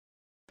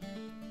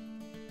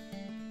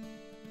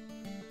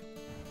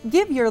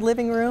Give your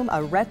living room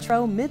a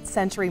retro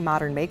mid-century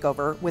modern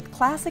makeover with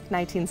classic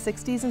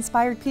 1960s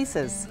inspired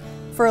pieces.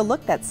 For a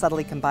look that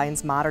subtly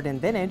combines modern and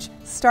vintage,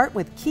 start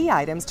with key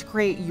items to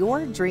create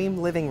your dream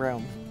living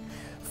room.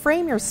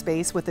 Frame your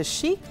space with a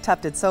chic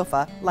tufted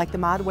sofa like the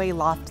Modway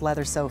Loft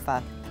Leather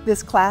Sofa.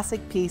 This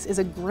classic piece is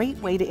a great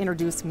way to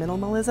introduce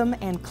minimalism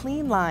and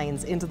clean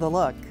lines into the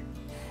look.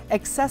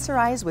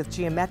 Accessorize with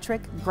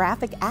geometric,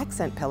 graphic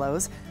accent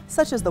pillows,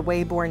 such as the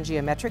Wayborn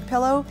Geometric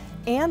Pillow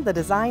and the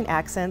Design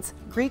Accents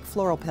Greek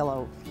Floral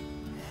Pillow.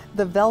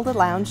 The Velda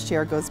lounge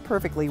chair goes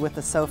perfectly with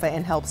the sofa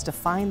and helps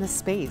define the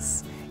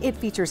space. It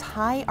features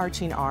high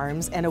arching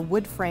arms and a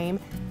wood frame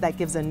that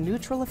gives a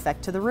neutral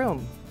effect to the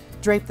room.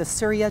 Drape the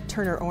Surya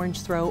Turner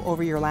Orange throw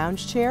over your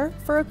lounge chair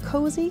for a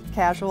cozy,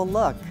 casual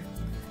look.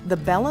 The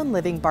Bellum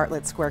Living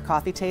Bartlett Square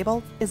Coffee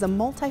Table is a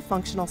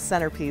multifunctional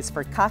centerpiece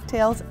for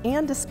cocktails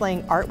and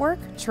displaying artwork,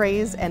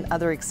 trays, and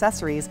other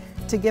accessories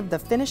to give the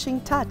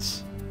finishing touch.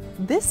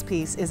 This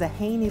piece is a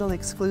Hayneedle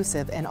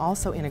exclusive and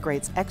also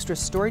integrates extra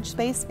storage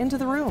space into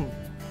the room.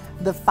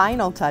 The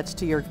final touch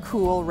to your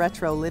cool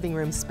retro living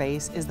room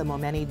space is the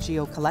Momenti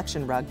Geo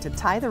Collection rug to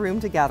tie the room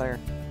together.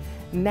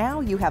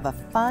 Now you have a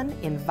fun,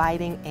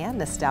 inviting, and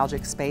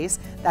nostalgic space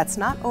that's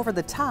not over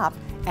the top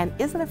and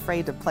isn't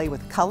afraid to play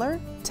with color,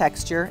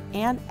 texture,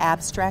 and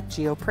abstract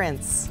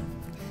geoprints.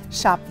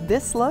 Shop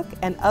this look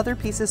and other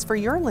pieces for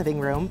your living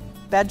room,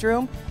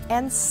 bedroom,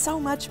 and so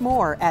much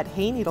more at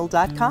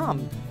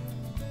Hayneedle.com.